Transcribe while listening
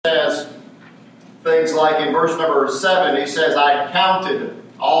things like in verse number 7, he says, I counted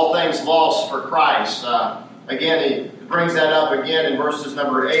all things lost for Christ. Again, he brings that up again in verses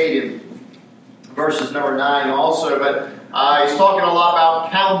number 8 and verses number 9 also. But he's talking a lot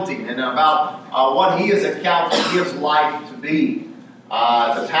about counting and about what he has accounted his life to be.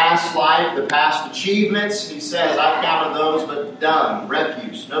 The past life, the past achievements, he says, I've counted those but dung,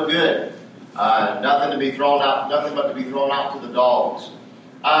 refuse, no good. Nothing to be thrown out, nothing but to be thrown out to the dogs.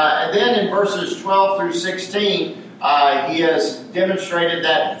 And then in verses 12 through 16, he has demonstrated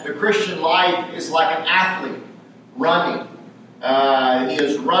that the Christian life is like an athlete running. He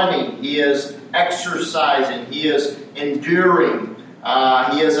is running, he is exercising, he is enduring,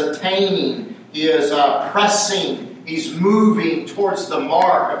 he is attaining, he is pressing. He's moving towards the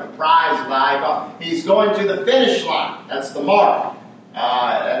mark of the prize of the high call. He's going to the finish line. That's the mark.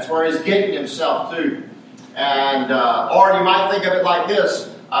 That's where he's getting himself to. And or you might think of it like this.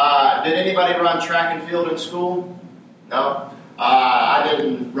 Did anybody run track and field in school? No. I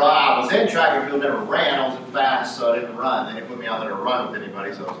didn't run. I was in track and field, never ran. I wasn't fast, so I didn't run. They didn't put me out there to run with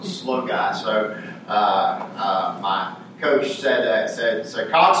anybody, so I was a slow guy. So my coach said,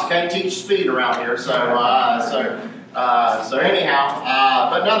 Cox, you can't teach speed around here. So anyhow,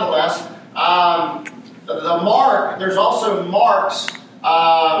 but nonetheless, the mark. There's also marks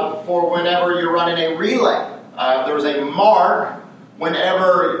for whenever you're running a relay. There's a mark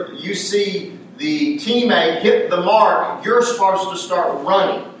whenever you see the teammate hit the mark. You're supposed to start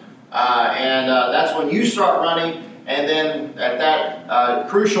running, and that's when you start running. And then at that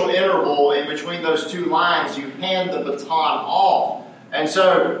crucial interval in between those two lines, you hand the baton off. And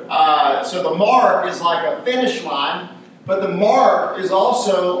so the mark is like a finish line, but the mark is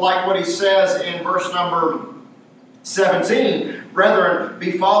also like what he says in verse number 17. Brethren,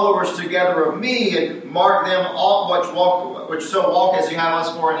 be followers together of me, and mark them all which so walk as you have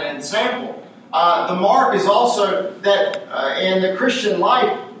us for an ensample. The mark is also that in the Christian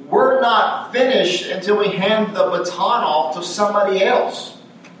life, we're not finished until we hand the baton off to somebody else.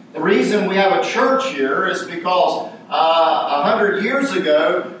 The reason we have a church here is because 100 years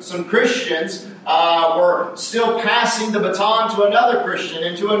ago, some Christians were still passing the baton to another Christian,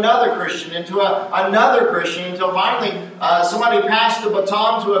 into another Christian, into another Christian, until finally somebody passed the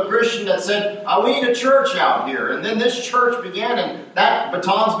baton to a Christian that said, we need a church out here. And then this church began, and that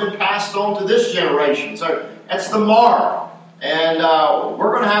baton's been passed on to this generation. So that's the mark. And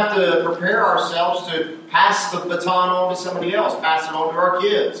we're going to have to prepare ourselves to pass the baton on to somebody else, pass it on to our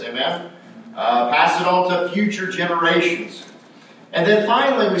kids, amen? Pass it on to future generations. And then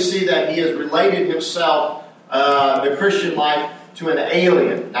finally we see that he has related himself, the Christian life, to an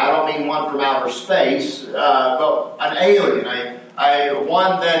alien. Now, I don't mean one from outer space, but an alien,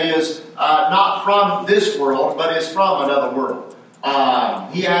 one that is not from this world, but is from another world.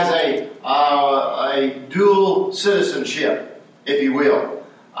 He has a dual citizenship, if you will.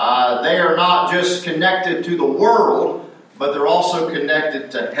 They are not just connected to the world, but they're also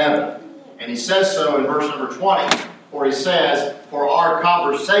connected to heaven. And he says so in verse number 20, where he says, for our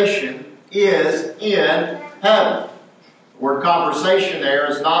conversation is in heaven. The word conversation there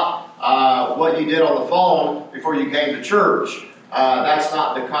is not what you did on the phone before you came to church. That's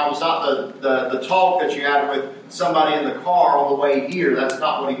not the talk that you had with somebody in the car on the way here. That's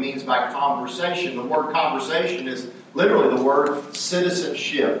not what he means by conversation. The word conversation is literally the word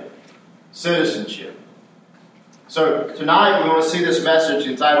citizenship. Citizenship. So tonight we want to see this message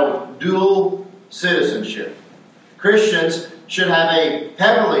entitled Dual Citizenship. Christians should have a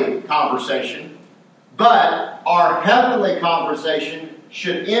heavenly conversation, but our heavenly conversation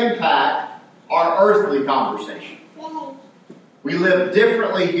should impact our earthly conversation. We live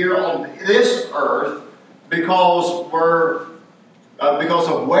differently here on this earth because of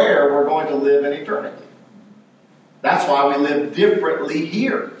where we're going to live in eternity. That's why we live differently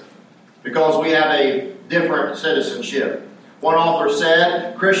here, because we have a different citizenship. One author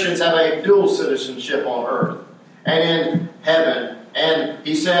said Christians have a dual citizenship on earth and in heaven. And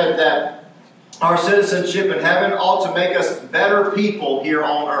he said that our citizenship in heaven ought to make us better people here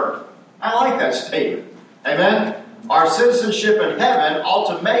on earth. I like that statement. Amen? Our citizenship in heaven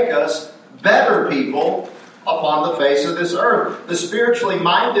ought to make us better people upon the face of this earth. The spiritually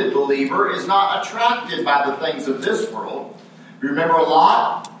minded believer is not attracted by the things of this world. You remember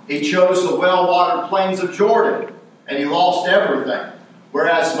Lot? He chose the well-watered plains of Jordan, and he lost everything.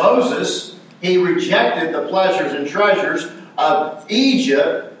 Whereas Moses, he rejected the pleasures and treasures of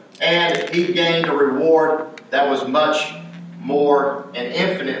Egypt, and he gained a reward that was much more and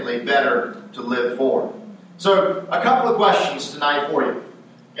infinitely better to live for. So, a couple of questions tonight for you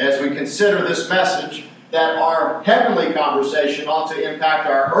as we consider this message that our heavenly conversation ought to impact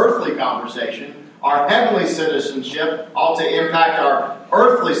our earthly conversation. our heavenly citizenship ought to impact our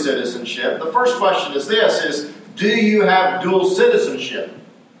earthly citizenship. The first question is this, do you have dual citizenship?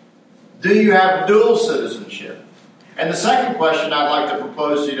 Do you have dual citizenship? And the second question I'd like to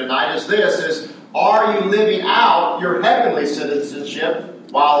propose to you tonight is this, are you living out your heavenly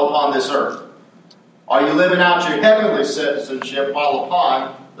citizenship while upon this earth? Are you living out your heavenly citizenship while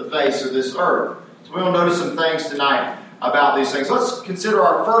upon the face of this earth? So we will notice some things tonight about these things. Let's consider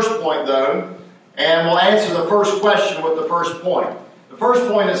our first point, though, and we'll answer the first question with the first point. The first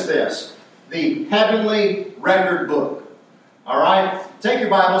point is this, the heavenly record book. All right? Take your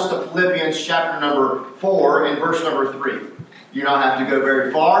Bibles to Philippians chapter number 4 and verse number 3. You don't have to go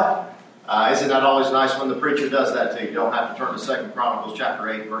very far. Isn't that always nice when the preacher does that to you? You don't have to turn to 2 Chronicles chapter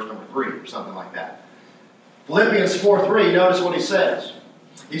 8, verse number 3 or something like that. Philippians 4:3, notice what he says.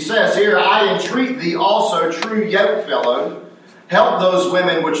 He says here, I entreat thee also, true yokefellow, help those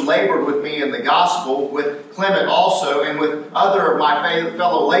women which labored with me in the gospel, with Clement also, and with other of my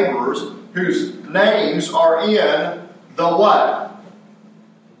fellow laborers, whose names are in the what?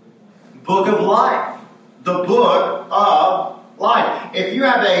 Book of life. The book of life. If you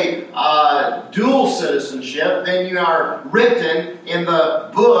have a dual citizenship, then you are written in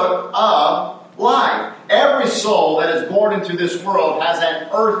the book of life. Every soul that is born into this world has an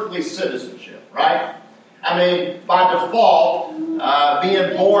earthly citizenship, right? I mean, by default,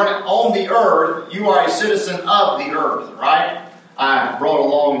 being born on the earth, you are a citizen of the earth, right? I brought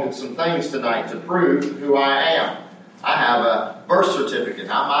along some things tonight to prove who I am. I have a birth certificate.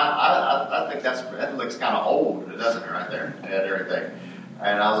 I think that looks kind of old, doesn't it, right there? And everything.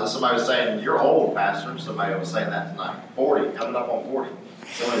 And somebody was saying, you're old, Pastor. Somebody was saying that tonight. 40, coming up on 40.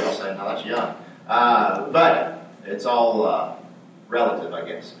 Somebody else saying, no, that's young. But it's all relative, I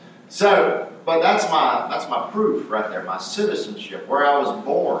guess. So, but that's my proof right there, my citizenship, where I was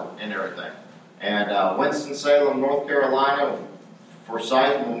born and everything. And Winston-Salem, North Carolina,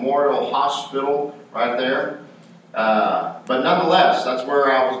 Forsyth Memorial Hospital, right there. But nonetheless, that's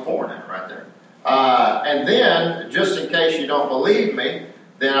where I was born at, right there. And then, just in case you don't believe me,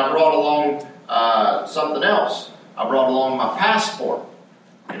 then I brought along something else. I brought along my passport,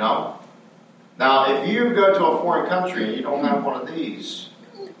 you know. Now, if you go to a foreign country and you don't have one of these,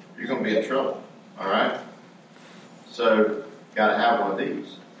 you're going to be in trouble, all right? So, you got to have one of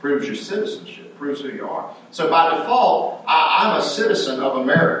these. Proves your citizenship, proves who you are. So, by default, I'm a citizen of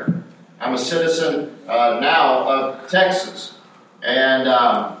America. I'm a citizen now of Texas. And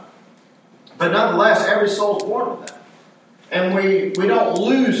but nonetheless, every soul's born with that. And we don't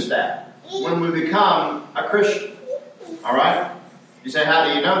lose that when we become a Christian. All right? You say, how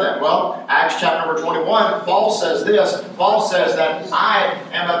do you know that? Well, Acts chapter number 21, Paul says this. Paul says that I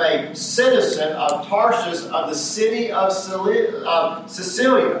am of a citizen of Tarshish of the city of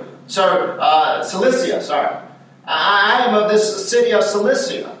Cilicia. Cilicia, sorry. I am of this city of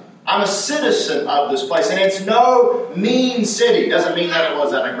Cilicia. I'm a citizen of this place. And it's no mean city. Doesn't mean that it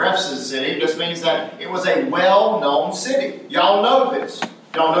was an aggressive city. It just means that it was a well-known city. Y'all know this.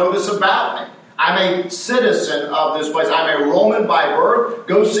 Y'all know this about me. I'm a citizen of this place. I'm a Roman by birth.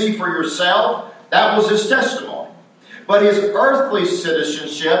 Go see for yourself. That was his testimony. But his earthly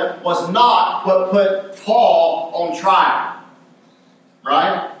citizenship was not what put Paul on trial.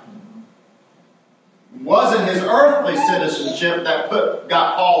 Right? It wasn't his earthly citizenship that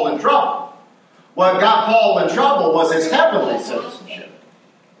got Paul in trouble. What got Paul in trouble was his heavenly citizenship.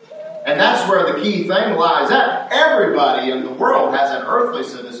 And that's where the key thing lies at. Everybody in the world has an earthly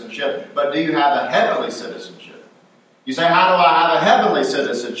citizenship, but do you have a heavenly citizenship? You say, how do I have a heavenly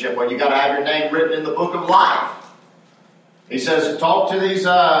citizenship? Well, you got to have your name written in the book of life. He says, talk to these,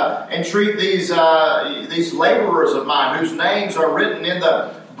 entreat these laborers of mine whose names are written in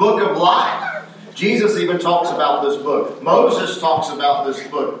the book of life. Jesus even talks about this book. Moses talks about this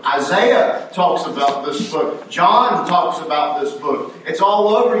book. Isaiah talks about this book. John talks about this book. It's all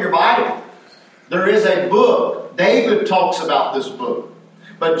over your Bible. There is a book. David talks about this book.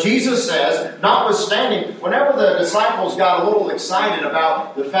 But Jesus says, notwithstanding, whenever the disciples got a little excited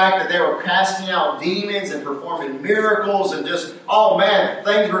about the fact that they were casting out demons and performing miracles and just, oh man,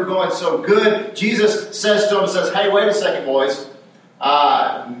 things were going so good, Jesus says to them, says, hey, wait a second, boys.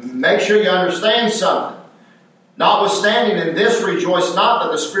 Make sure you understand something. Notwithstanding in this, rejoice not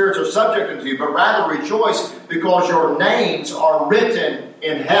that the spirits are subject unto you, but rather rejoice because your names are written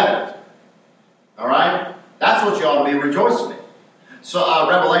in heaven. All right? That's what you ought to be rejoicing in. So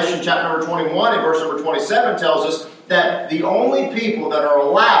Revelation chapter number 21 and verse number 27 tells us that the only people that are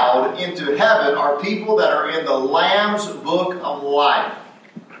allowed into heaven are people that are in the Lamb's book of life.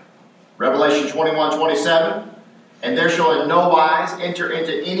 Revelation 21:27. And there shall in no wise enter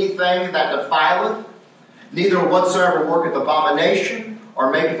into anything that defileth, neither whatsoever worketh abomination, or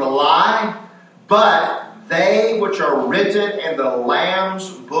maketh a lie, but they which are written in the Lamb's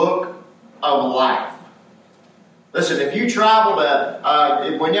book of life. Listen, if you travel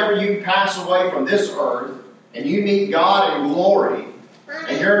to, whenever you pass away from this earth, and you meet God in glory,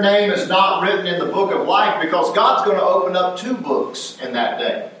 and your name is not written in the book of life, because God's going to open up 2 books in that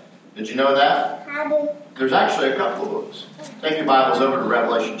day. Did you know that? There's actually a couple of books. Take your Bibles over to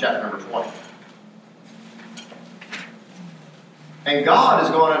Revelation chapter number 20. And God is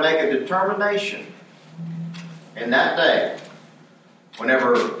going to make a determination in that day,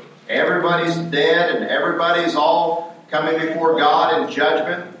 whenever everybody's dead and everybody's all coming before God in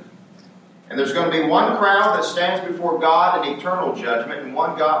judgment. And there's going to be one crowd that stands before God in eternal judgment, and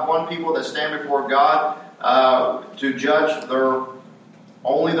one people that stand before God to judge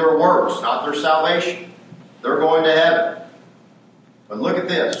only their works, not their salvation. They're going to heaven. But look at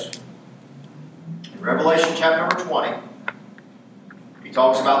this. In Revelation chapter number 20, he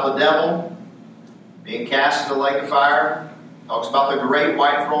talks about the devil being cast into the lake of fire. He talks about the great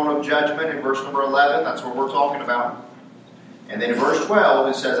white throne of judgment in verse number 11. That's what we're talking about. And then in verse 12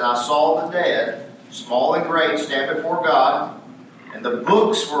 it says, "And I saw the dead, small and great, stand before God, and the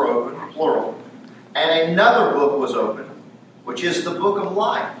books were opened," plural. "And another book was opened, which is the book of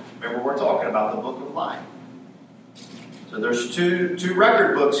life." Remember, we're talking about the book of life. So there's two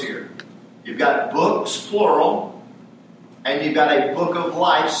record books here. You've got books, plural, and you've got a book of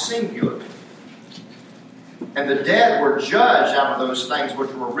life, singular. And the dead were judged out of those things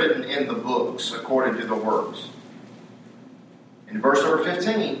which were written in the books, according to the works. In verse number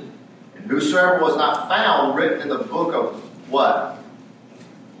 15, "And whosoever was not found written in the book of" what?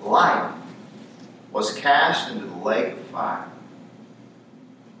 "Life, was cast into the lake of fire."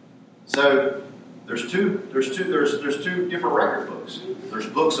 So there's two different record books. There's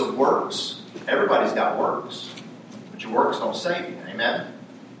books of works. Everybody's got works, but your works don't save you. Amen.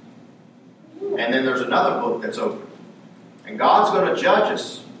 And then there's another book that's open, and God's going to judge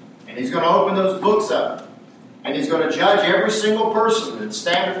us, and He's going to open those books up, and He's going to judge every single person and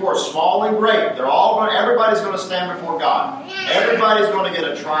stand before us, small and great. Everybody's going to stand before God. Everybody's going to get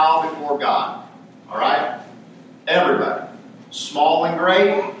a trial before God. All right? Everybody. Small and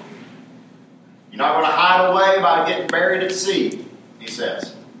great. You're not going to hide away by getting buried at sea, He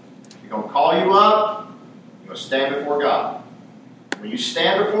says. He's going to call you up. You're going to stand before God. When you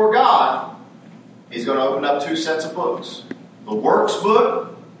stand before God, He's going to open up 2 sets of books. The works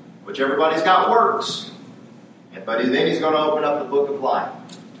book, which everybody's got works. But then He's going to open up the book of life.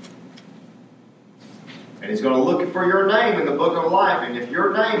 And He's going to look for your name in the book of life. And if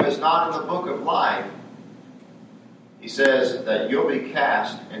your name is not in the book of life, He says that you'll be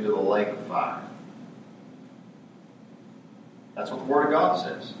cast into the lake of fire. That's what the Word of God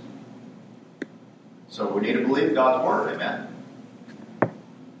says. So we need to believe God's Word. Amen.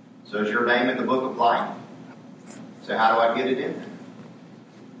 So is your name in the book of life? So how do I get it in there?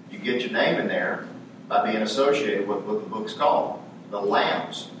 You get your name in there by being associated with what the book's called, the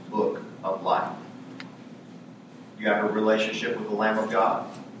Lamb's book of life. You have a relationship with the Lamb of God?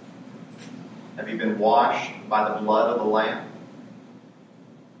 Have you been washed by the blood of the Lamb?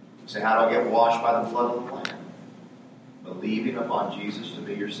 You say, how do I get washed by the blood of the Lamb? Believing upon Jesus to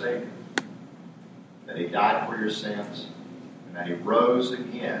be your Savior. That He died for your sins, and that He rose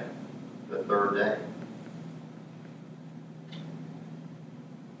again the 3rd day.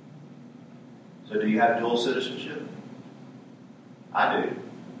 So do you have dual citizenship? I do.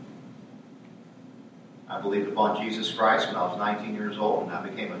 I believed upon Jesus Christ when I was 19 years old, and I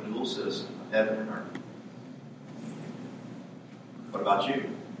became a dual citizen of heaven and earth. What about you?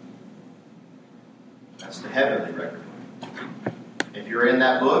 That's the heavenly record. If you're in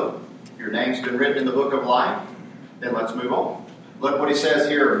that book, if your name's been written in the book of life, then let's move on. Look what he says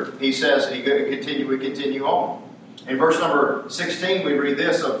here. He says, we continue on. In verse number 16, we read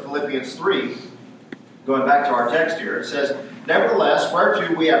this of Philippians 3. Going back to our text here, it says, "Nevertheless,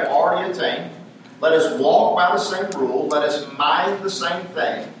 whereto we have already attained, let us walk by the same rule, let us mind the same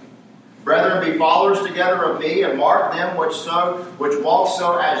thing. Brethren, be followers together of me, and mark them which walk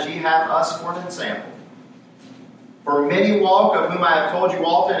so as ye have us for an ensample. For many walk, of whom I have told you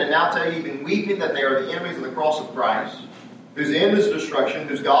often, and now tell you even weeping, that they are the enemies of the cross of Christ, whose end is destruction,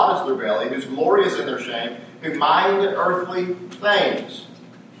 whose God is their belly, whose glory is in their shame, who mind earthly things.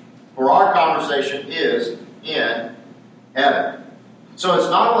 For our conversation is in heaven." So it's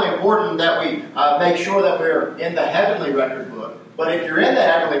not only important that we make sure that we're in the heavenly record book, but if you're in the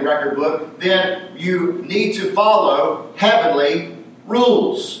heavenly record book, then you need to follow heavenly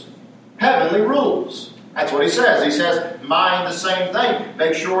rules. Heavenly rules. That's what he says. He says, mind the same thing.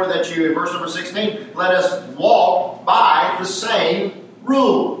 Make sure that you, in verse number 16, let us walk by the same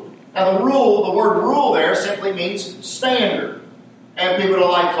rule. Now the word rule there simply means standard. And people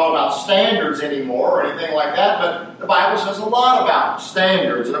don't like to talk about standards anymore or anything like that, but the Bible says a lot about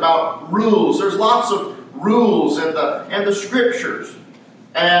standards and about rules. There's lots of rules in the Scriptures.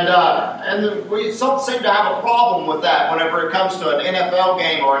 And we don't seem to have a problem with that whenever it comes to an NFL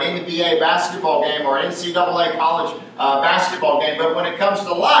game or an NBA basketball game or an NCAA college basketball game. But when it comes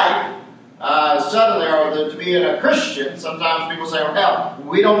to life, suddenly, or to being a Christian, sometimes people say, well,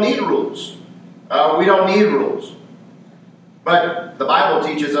 we don't need rules. We don't need rules. But the Bible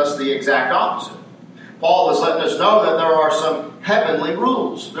teaches us the exact opposite. Paul is letting us know that there are some heavenly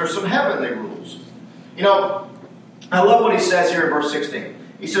rules. There's some heavenly rules. You know, I love what he says here in verse 16.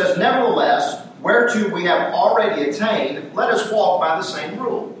 He says, nevertheless, whereto we have already attained, let us walk by the same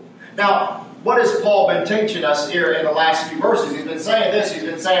rule. Now, what has Paul been teaching us here in the last few verses? He's been saying this. He's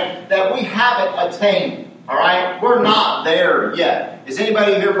been saying that we haven't attained. All right? We're not there yet. Is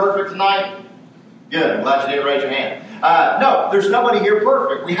anybody here perfect tonight? Good. I'm glad you didn't raise your hand. No, there's nobody here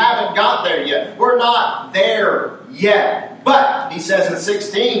perfect. We haven't got there yet. We're not there yet. But, he says in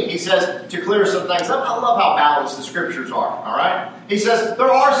 16, he says to clear some things up. I love how balanced the Scriptures are. All right? He says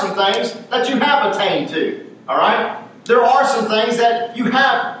there are some things that you have attained to. All right? There are some things that you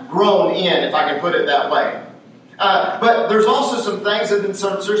have grown in, if I can put it that way. But there's also some things, and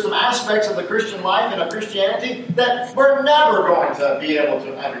there's some aspects of the Christian life and of Christianity that we're never going to be able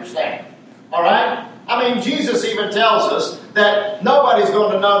to understand. All right? I mean, Jesus even tells us that nobody's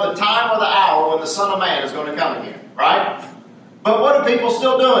going to know the time or the hour when the Son of Man is going to come again. Right? But what are people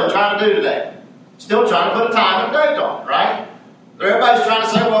still doing, trying to do today? Still trying to put a time and date on it, right? Everybody's trying to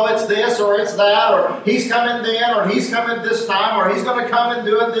say, well, it's this or it's that, or he's coming then, or he's coming this time, or he's going to come and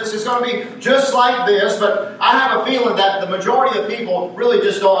do it this. It's going to be just like this. But I have a feeling that the majority of people really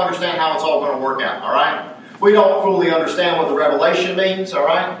just don't understand how it's all going to work out, all right? We don't fully understand what the revelation means, all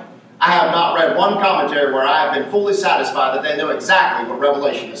right? I have not read one commentary where I have been fully satisfied that they know exactly what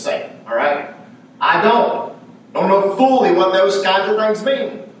Revelation is saying, all right? I don't know fully what those kinds of things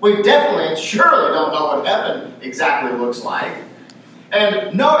mean. We definitely and surely don't know what heaven exactly looks like.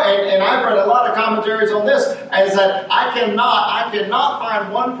 And I've read a lot of commentaries on this, is that I cannot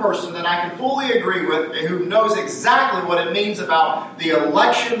find one person that I can fully agree with who knows exactly what it means about the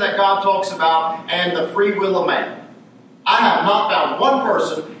election that God talks about and the free will of man. I have not found one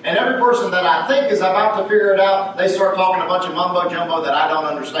person, and every person that I think is about to figure it out, they start talking a bunch of mumbo-jumbo that I don't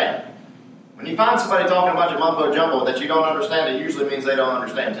understand. When you find somebody talking a bunch of mumbo-jumbo that you don't understand, it usually means they don't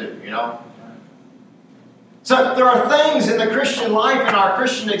understand too, you know? So there are things in the Christian life and our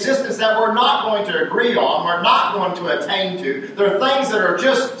Christian existence that we're not going to agree on, we're not going to attain to. There are things that are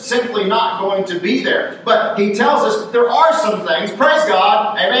just simply not going to be there. But he tells us there are some things, praise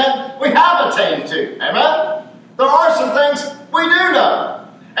God, amen, we have attained to, amen? There are some things we do know.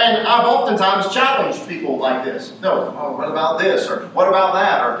 And I've oftentimes challenged people like this. No, what about this? Or what about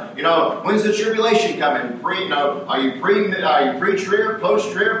that? Or, when's the tribulation coming? Are you pre-trib,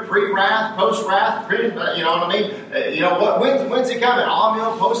 post-trib, pre-wrath, post-wrath, you know what I mean? When's it coming?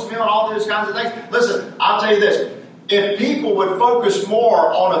 All-meal, post-meal, and all those kinds of things. Listen, I'll tell you this. If people would focus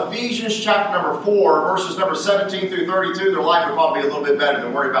more on Ephesians chapter number 4, verses number 17 through 32, their life would probably be a little bit better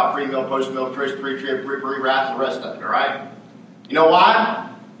than worry about pre-meal, post-meal, pre-trib, pre-wrath, and the rest of it, all right? You know why?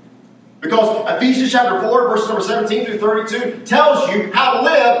 Because Ephesians chapter 4, verses number 17 through 32 tells you how to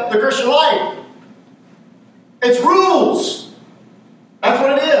live the Christian life. It's rules. That's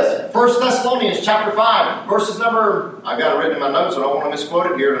what it is. 1 Thessalonians chapter 5, verses number, I've got it written in my notes, so I don't want to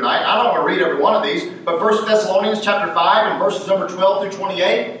misquote it here tonight. I don't want to read every one of these, but 1 Thessalonians chapter 5 and verses number 12 through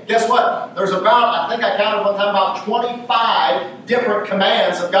 28, guess what? There's about, I think I counted one time, about 25 different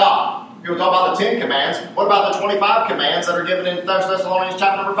commands of God. People talk about the 10 commands. What about the 25 commands that are given in 1 Thessalonians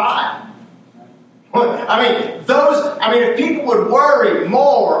chapter number 5? If people would worry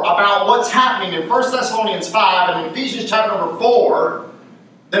more about what's happening in 1 Thessalonians 5 and in Ephesians chapter number 4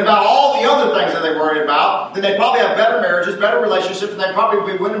 than about all the other things that they worry about, then they'd probably have better marriages, better relationships, and they'd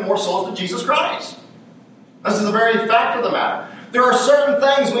probably be winning more souls to Jesus Christ. This is the very fact of the matter. There are certain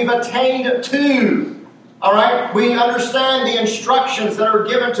things we've attained to. All right? We understand the instructions that are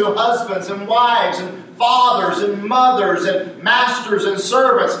given to husbands and wives and fathers and mothers and masters and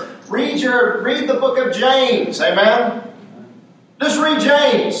servants. Read the book of James, amen? Just read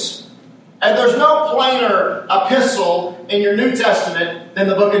James. And there's no plainer epistle in your New Testament than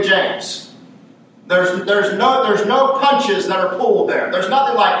the book of James. There's no punches that are pulled there. There's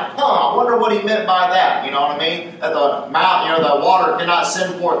nothing like, I wonder what he meant by that. You know what I mean? That the mouth, the water cannot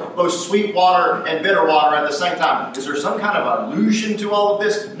send forth both sweet water and bitter water at the same time. Is there some kind of allusion to all of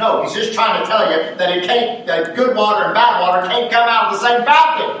this? No, he's just trying to tell you that good water and bad water can't come out of the same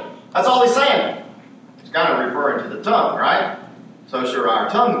fountain. That's all he's saying. He's kind of referring to the tongue, right? So should our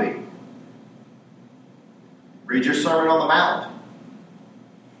tongue be. Read your Sermon on the Mount.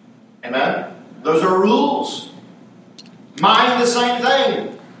 Amen? Those are rules. Mind the same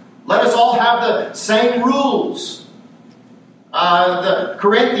thing. Let us all have the same rules. The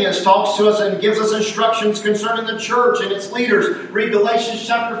Corinthians talks to us and gives us instructions concerning the church and its leaders. Read Galatians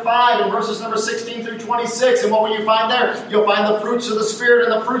chapter 5 and verses number 16 through 26. And what will you find there? You'll find the fruits of the Spirit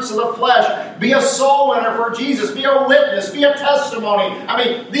and the fruits of the flesh. Be a soul winner for Jesus. Be a witness. Be a testimony. I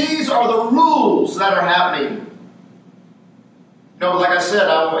mean, these are the rules that are happening. Like I said,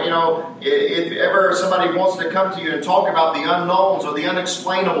 if ever somebody wants to come to you and talk about the unknowns or the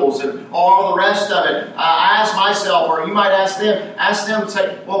unexplainables and all the rest of it, I ask myself, or you might ask them,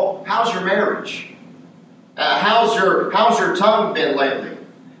 say, well, how's your marriage? How's your tongue been lately?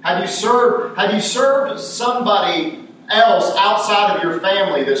 Have you served somebody else outside of your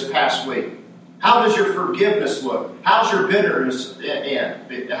family this past week? How does your forgiveness look? How's your bitterness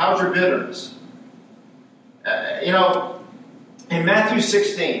How's your bitterness? In Matthew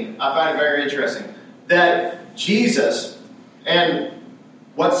 16, I find it very interesting that Jesus, and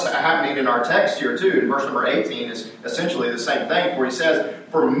what's happening in our text here too, in verse number 18, is essentially the same thing, where he says,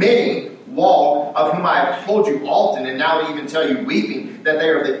 for many walk, of whom I have told you often, and now even tell you weeping, that they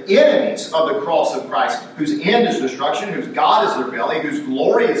are the enemies of the cross of Christ, whose end is destruction, whose God is their belly, whose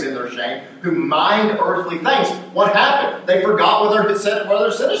glory is in their shame, who mind earthly things. What happened? They forgot where their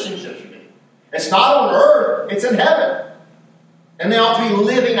citizenship should be. It's not on earth, it's in heaven. And they ought to be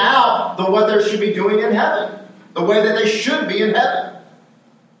living out what they should be doing in heaven. The way that they should be in heaven.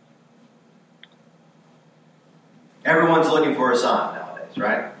 Everyone's looking for a sign nowadays,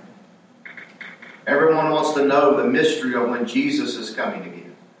 right? Everyone wants to know the mystery of when Jesus is coming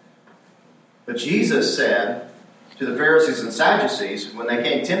again. But Jesus said to the Pharisees and Sadducees, when they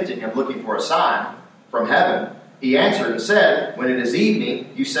came tempting him looking for a sign from heaven, he answered and said, when it is evening,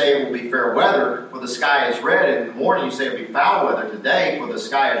 you say it will be fair weather, for the sky is red, and in the morning you say it will be foul weather. Today, for the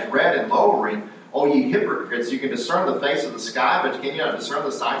sky is red and lowering. O ye hypocrites, you can discern the face of the sky, but can you not discern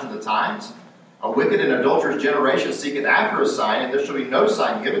the signs of the times? A wicked and adulterous generation seeketh after a sign, and there shall be no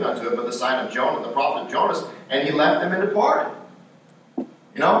sign given unto it but the sign of Jonah, the prophet Jonas. And he left them and departed.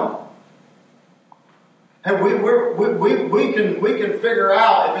 And we can figure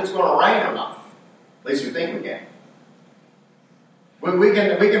out if it's going to rain or not. At least we think we can. We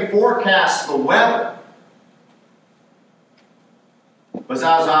can forecast the weather. But as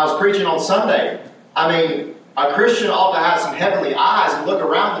I was preaching on Sunday, a Christian ought to have some heavenly eyes and look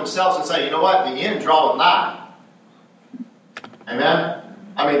around themselves and say, you know what? The end draweth nigh. Amen?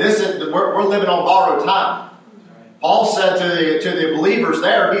 We're living on borrowed time. Paul said to the believers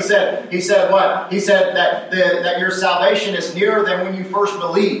there, he said what? He said that your salvation is nearer than when you first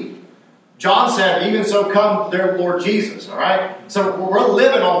believed. John said, even so come their Lord Jesus, all right? So we're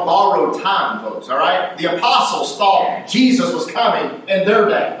living on borrowed time, folks, all right? The apostles thought Jesus was coming in their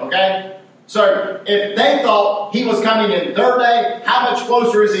day, okay? So if they thought he was coming in their day, how much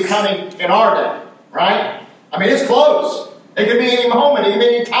closer is he coming in our day, right? It's close. It could be any moment, it could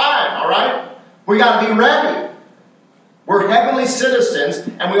be any time, all right? We got to be ready. We're heavenly citizens,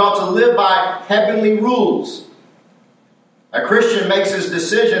 and we ought to live by heavenly rules. A Christian makes his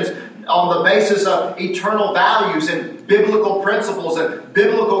decisions on the basis of eternal values and biblical principles and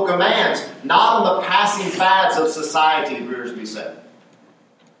biblical commands, not on the passing fads of society, as we said.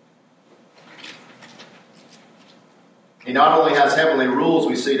 He not only has heavenly rules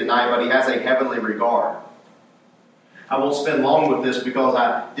we see tonight, but he has a heavenly regard. I won't spend long with this because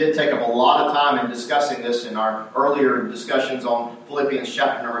I did take up a lot of time in discussing this in our earlier discussions on Philippians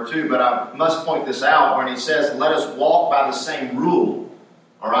chapter number 2, but I must point this out when he says, let us walk by the same rule.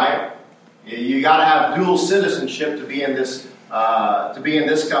 All right? You got to have dual citizenship to be in this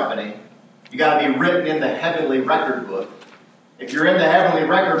company. You got to be written in the heavenly record book. If you're in the heavenly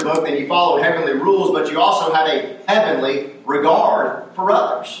record book, then you follow heavenly rules, but you also have a heavenly regard for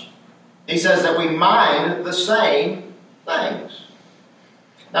others. He says that we mind the same things.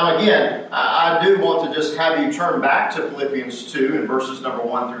 Now again, I do want to just have you turn back to Philippians 2 in verses number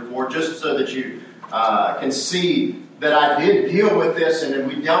 1 through 4, just so that you can see that I did deal with this and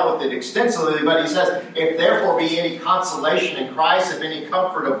we dealt with it extensively. But he says, if therefore be any consolation in Christ, if any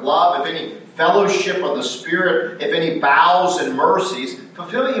comfort of love, if any fellowship of the Spirit, if any bowels and mercies,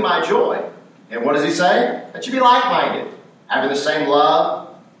 fulfill ye my joy, And what does he say? That you be like-minded, having the same love,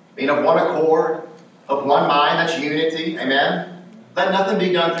 being of one accord, of one mind. That's unity. Amen? Let nothing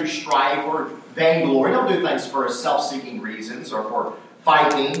be done through strife or vainglory. Don't do things for self-seeking reasons or for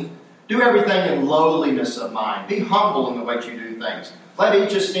fighting. Do everything in lowliness of mind. Be humble in the way you do things. Let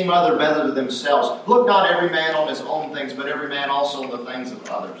each esteem other better than themselves. Look not every man on his own things, but every man also on the things of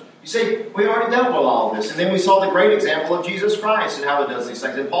others. You see, we already dealt with all of this. And then we saw the great example of Jesus Christ and how he does these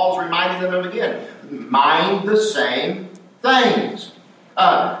things. And Paul's reminding them again. Mind the same things.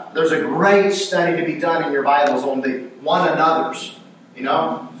 There's a great study to be done in your Bibles on the one another's. You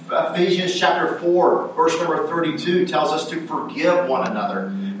know, Ephesians chapter 4, verse number 32 tells us to forgive one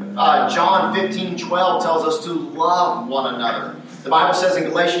another. John 15:12 tells us to love one another. The Bible says in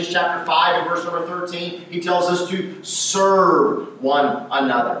Galatians chapter 5 and verse number 13, he tells us to serve one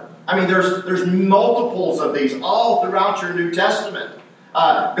another. I mean, there's multiples of these all throughout your New Testament.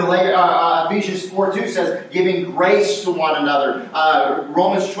 Ephesians 4:2 says, giving grace to one another.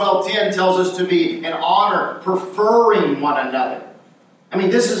 Romans 12:10 tells us to be in honor, preferring one another. I mean,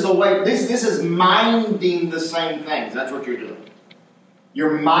 this is the way, this is minding the same things. That's what you're doing.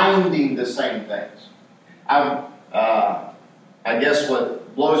 You're minding the same things. I guess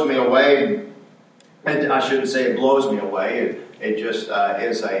what blows me away, and I shouldn't say it blows me away, it just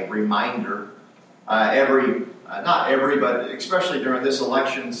is a reminder. Not every, but especially during this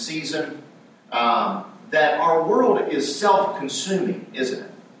election season, that our world is self-consuming, isn't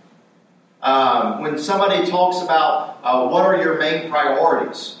it? When somebody talks about what are your main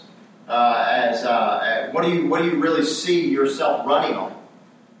priorities, what do you really see yourself running on?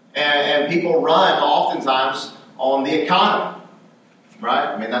 And people run oftentimes on the economy, right?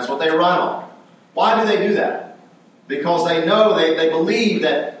 I mean, that's what they run on. Why do they do that? Because they know, they believe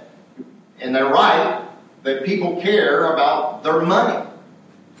that, and they're right, that people care about their money.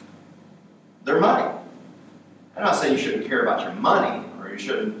 Their money. I'm not saying you shouldn't care about your money, or you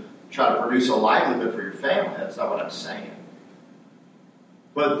shouldn't try to produce a livelihood for your family. That's not what I'm saying.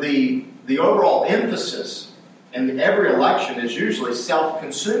 But the overall emphasis in every election is usually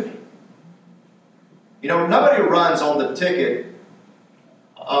self-consuming. You know, nobody runs on the ticket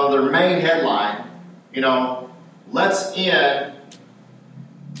on their main headline, you know, let's end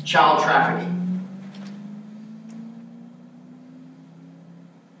child trafficking.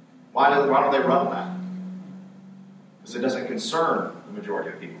 Why don't they run that? Because it doesn't concern the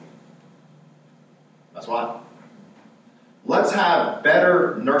majority of people. That's why. Let's have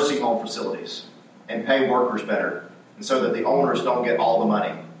better nursing home facilities and pay workers better, and so that the owners don't get all the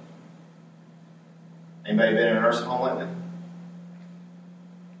money. Anybody been in a nursing home lately?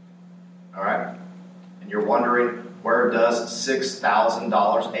 All right. And you're wondering, where does $6,000,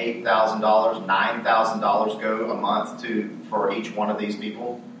 $8,000, $9,000 go a month for each one of these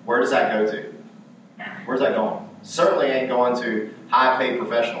people? Where does that go to? Where's that going? Certainly ain't going to high-paid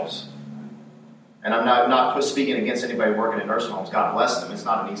professionals. And I'm not speaking against anybody working in nursing homes. God bless them. It's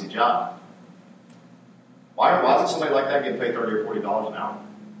not an easy job. Why isn't somebody like that getting paid $30 or $40 an hour?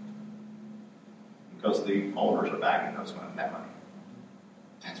 Because the owners are backing that money.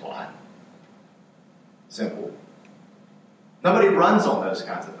 That's why. Simple. Nobody runs on those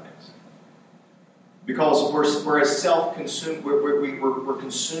kinds of things. Because we're as self-consumed, we're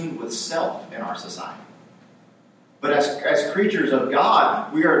consumed with self in our society. But as creatures of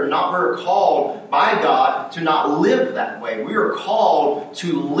God, we're called by God to not live that way. We are called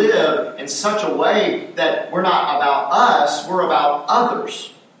to live in such a way that we're not about us, we're about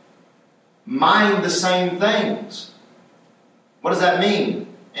others. Mind the same things. What does that mean?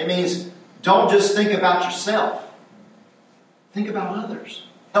 It means don't just think about yourself. Think about others.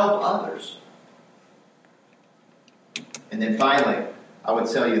 Help others. And then finally, I would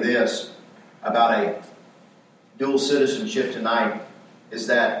tell you this about a dual citizenship tonight, is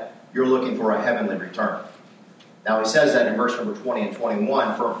that you're looking for a heavenly return. Now he says that in verse number 20 and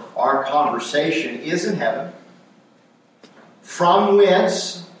 21, for our conversation is in heaven, from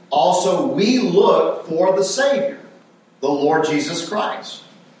whence also we look for the Savior, the Lord Jesus Christ,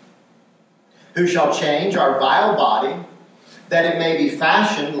 who shall change our vile body, that it may be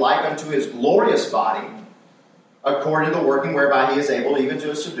fashioned like unto his glorious body, according to the working whereby he is able even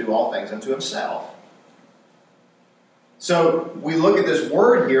to subdue all things unto himself. So we look at this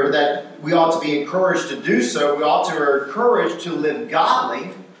word here that we ought to be encouraged to do so. We ought to be encouraged to live godly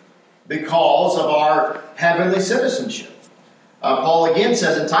because of our heavenly citizenship. Paul again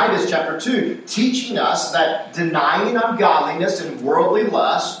says in Titus chapter 2, teaching us that denying ungodliness and worldly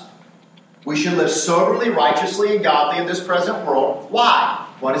lust, we should live soberly, righteously, and godly in this present world. Why?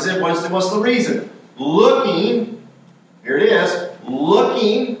 What is it? What's the reason? Looking, here it is,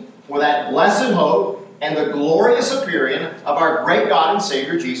 looking for that blessed hope and the glorious appearing of our great God and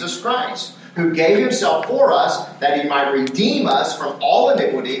Savior Jesus Christ, who gave himself for us that he might redeem us from all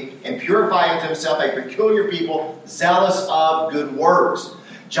iniquity and purify unto himself a peculiar people zealous of good works.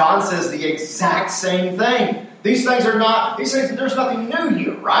 John says the exact same thing. These things, there's nothing new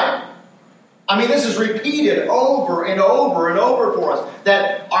here, right? I mean, this is repeated over and over and over for us.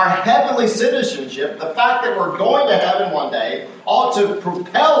 That our heavenly citizenship, the fact that we're going to heaven one day, ought to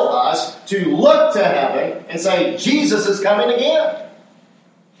propel us to look to heaven and say, Jesus is coming again.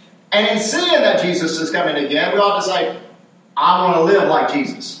 And in seeing that Jesus is coming again, we ought to say, I want to live like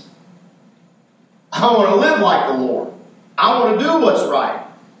Jesus. I want to live like the Lord. I want to do what's right.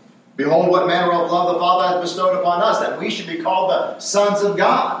 Behold, what manner of love the Father hath bestowed upon us, that we should be called the sons of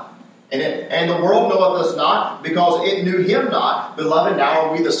God. And the world knoweth us not, because it knew him not. Beloved, now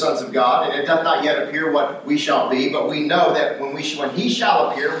are we the sons of God, and it doth not yet appear what we shall be. But we know that when he shall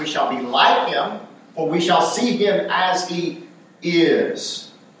appear, we shall be like him, for we shall see him as he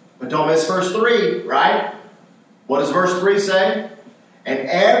is. But don't miss verse 3, right? What does verse 3 say? And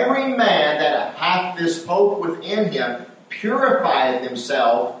every man that hath this hope within him purifieth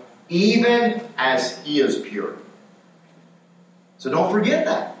himself, even as he is pure. So don't forget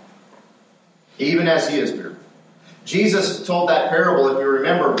that. Even as he is pure. Jesus told that parable, if you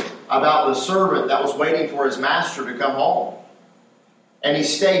remember, about the servant that was waiting for his master to come home. And he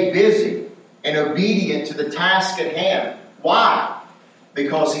stayed busy and obedient to the task at hand. Why?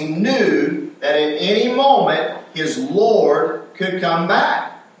 Because he knew that at any moment his Lord could come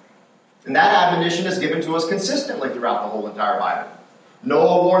back. And that admonition is given to us consistently throughout the whole entire Bible.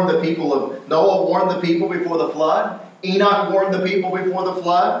 Noah warned the people before the flood. Enoch warned the people before the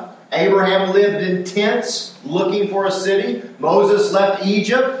flood. Abraham lived in tents looking for a city. Moses left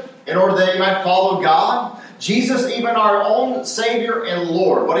Egypt in order that he might follow God. Jesus, even our own Savior and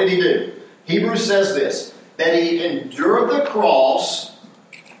Lord, what did he do? Hebrews says this, that he endured the cross,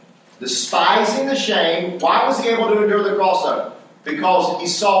 despising the shame. Why was he able to endure the cross though? Because he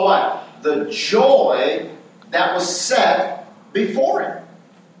saw what? The joy that was set before him.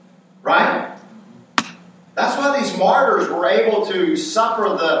 Right? That's why these martyrs were able to suffer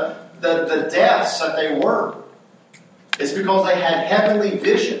the deaths that they were. It's because they had heavenly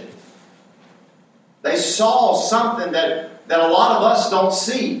vision. They saw something that a lot of us don't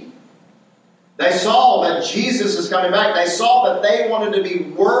see. They saw that Jesus is coming back. They saw that they wanted to be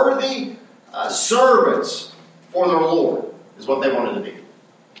worthy servants for their Lord, is what they wanted to be.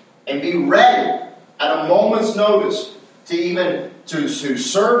 And be ready at a moment's notice to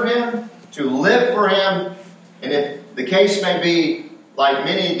serve him, to live for him, and if the case may be, like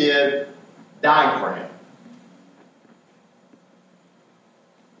many did, die for him.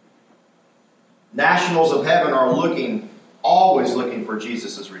 Nationals of heaven are always looking for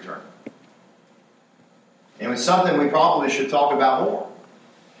Jesus' return. And it's something we probably should talk about more.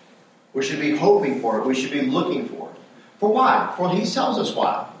 We should be hoping for it. We should be looking for it. For why? For he tells us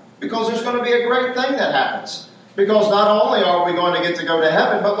why. Because there's going to be a great thing that happens. Because not only are we going to get to go to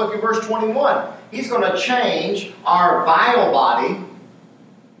heaven, but look at verse 21. He's going to change our vile body.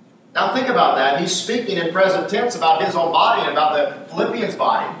 Now think about that. He's speaking in present tense about his own body and about the Philippians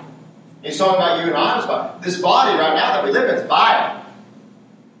body. He's talking about you and I's body. This body right now that we live in is vile.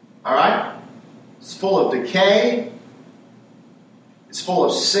 Alright? It's full of decay. It's full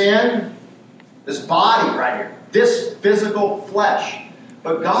of sin. This body right here. This physical flesh.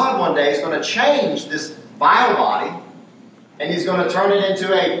 But God one day is going to change this vile body, and he's going to turn it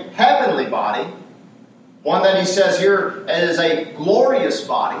into a heavenly body, one that he says here is a glorious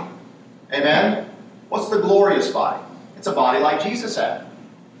body. Amen? What's the glorious body? It's a body like Jesus had.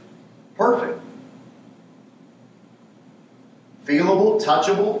 Perfect. Feelable,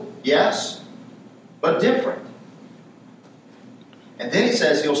 touchable, yes, but different. And then he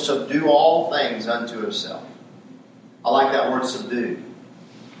says he'll subdue all things unto himself. I like that word subdue.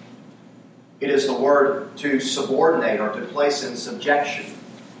 It is the word to subordinate or to place in subjection.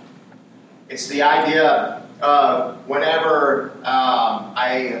 It's the idea of whenever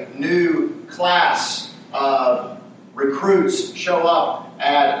a new class of recruits show up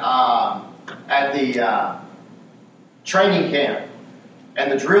at the training camp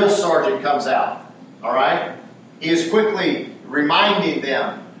and the drill sergeant comes out. All right? He is quickly reminding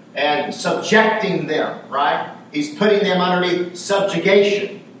them and subjecting them. Right? He's putting them underneath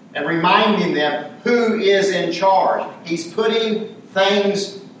subjugation. And reminding them who is in charge. He's putting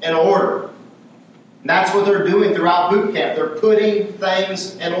things in order. And that's what they're doing throughout boot camp. They're putting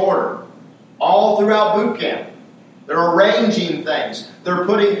things in order. All throughout boot camp. They're arranging things. They're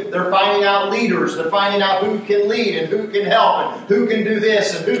finding out leaders. They're finding out who can lead and who can help and who can do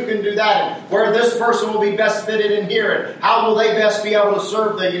this and who can do that and where this person will be best fitted in here and how will they best be able to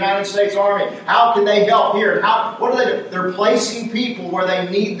serve the United States Army. How can they help here? And what do they do? They're placing people where they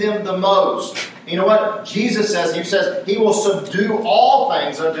need them the most. You know what? Jesus says, He says, He will subdue all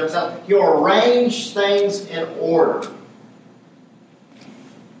things unto Himself. He'll arrange things in order.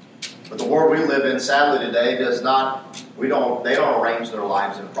 But the world we live in, sadly today, they don't arrange their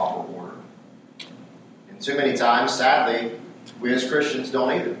lives in proper order. And too many times, sadly, we as Christians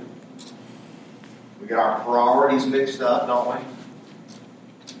don't either. We get our priorities mixed up, don't we?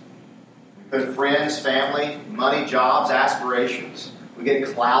 We put friends, family, money, jobs, aspirations. We get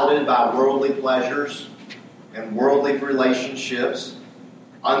clouded by worldly pleasures and worldly relationships,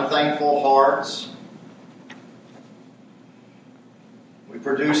 unthankful hearts. We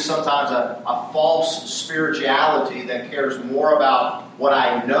produce sometimes a false spirituality that cares more about what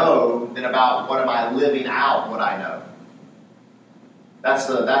I know than about what am I living out what I know. That's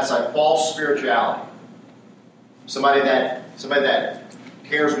a false spirituality. Somebody that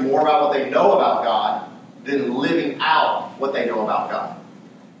cares more about what they know about God than living out what they know about God.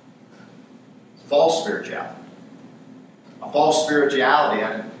 False spirituality. A false spirituality,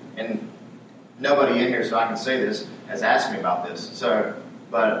 and nobody in here, so I can say this, has asked me about this.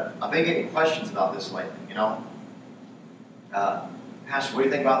 But I've been getting questions about this lately. Pastor, what do you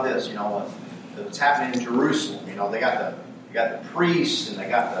think about this? What's happening in Jerusalem? They got the priests and they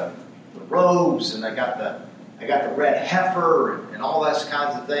got the robes and they got the red heifer and all those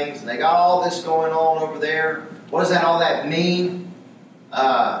kinds of things, and they got all this going on over there. What does all that mean?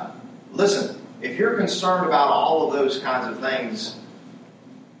 Listen, if you're concerned about all of those kinds of things,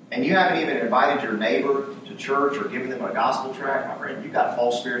 and you haven't even invited your neighbor to church or given them a gospel tract, my friend, you've got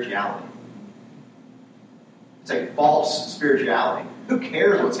false spirituality. It's a false spirituality. Who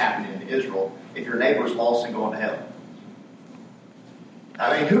cares what's happening in Israel if your neighbor's lost and going to hell?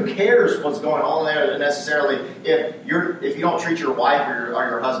 I mean, who cares what's going on there necessarily if you don't treat your wife or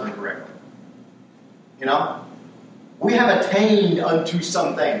your husband correctly? We have attained unto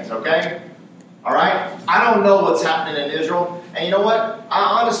some things, okay? All right? I don't know what's happening in Israel. And you know what?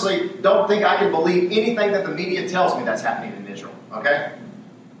 I honestly don't think I can believe anything that the media tells me that's happening in Israel, okay?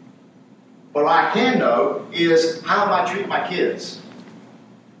 But what I can know is, how am I treating my kids?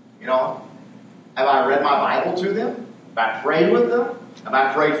 Have I read my Bible to them? Have I prayed with them? Have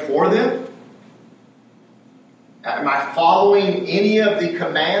I prayed for them? Am I following any of the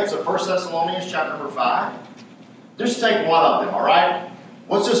commands of 1 Thessalonians chapter number 5? Just take one of them, all right?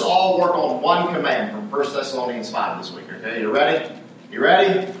 Let's just all work on one command from 1 Thessalonians 5 this week, okay? You ready? You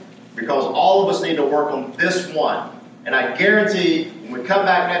ready? Because all of us need to work on this one. And I guarantee when we come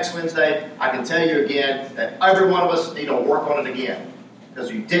back next Wednesday, I can tell you again that every one of us need to work on it again.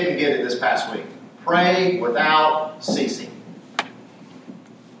 Because you didn't get it this past week. Pray without ceasing.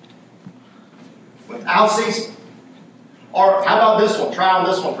 Without ceasing. Or how about this one? Try on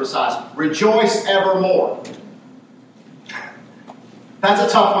this one for size. Rejoice evermore. That's a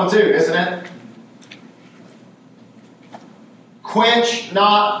tough one too, isn't it? Quench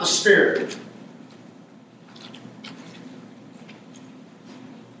not the spirit.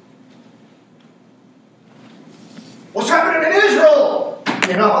 What's happening in Israel?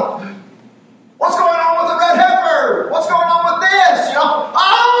 What's going on with the red heifer? What's going on with this?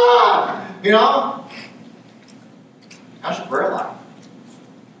 How's your prayer life?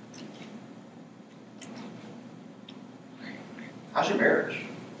 How's your marriage?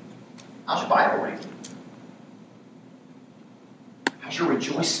 How's your Bible reading? How's your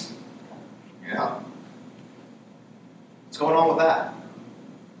rejoicing? What's going on with that?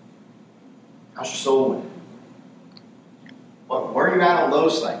 How's your soul winning? Where are you at on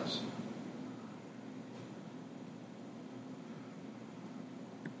those things?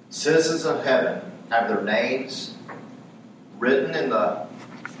 Citizens of heaven have their names written in the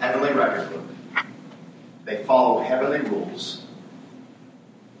heavenly record book. They follow heavenly rules.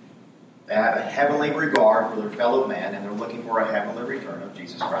 They have a heavenly regard for their fellow man, and they're looking for a heavenly return of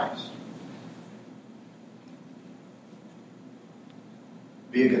Jesus Christ.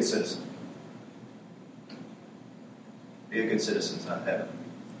 Be a good citizen. Be a good citizen of heaven.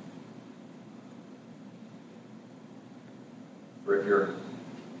 Or if you're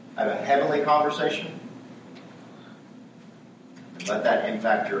have a heavenly conversation, and let that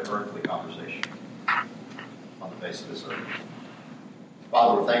impact your earthly conversation on the face of this earth.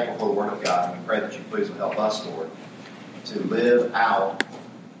 Father, we're thankful for the Word of God, and we pray that you please will help us, Lord, to live out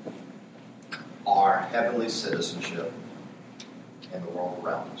our heavenly citizenship in the world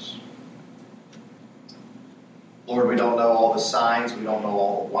around us. Lord, we don't know all the signs. We don't know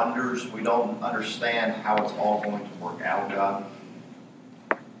all the wonders. We don't understand how it's all going to work out, God.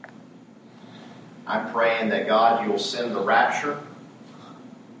 I'm praying that, God, you'll send the rapture.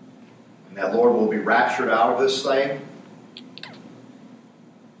 And that, Lord, we'll be raptured out of this thing.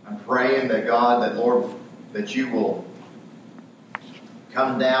 I'm praying that, God, that, Lord, that you will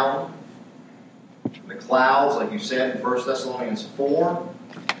come down in the clouds, like you said in 1 Thessalonians 4.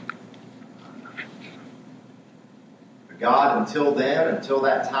 But God, until then, until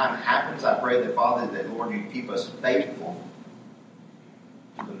that time happens, I pray that, Father, that, Lord, you keep us faithful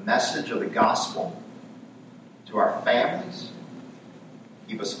to the message of the gospel, to our families.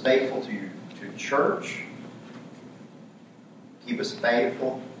 Keep us faithful to church. Keep us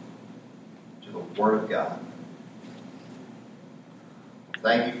faithful to the Word of God.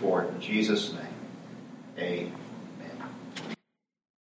 Thank you for it in Jesus' name. Amen.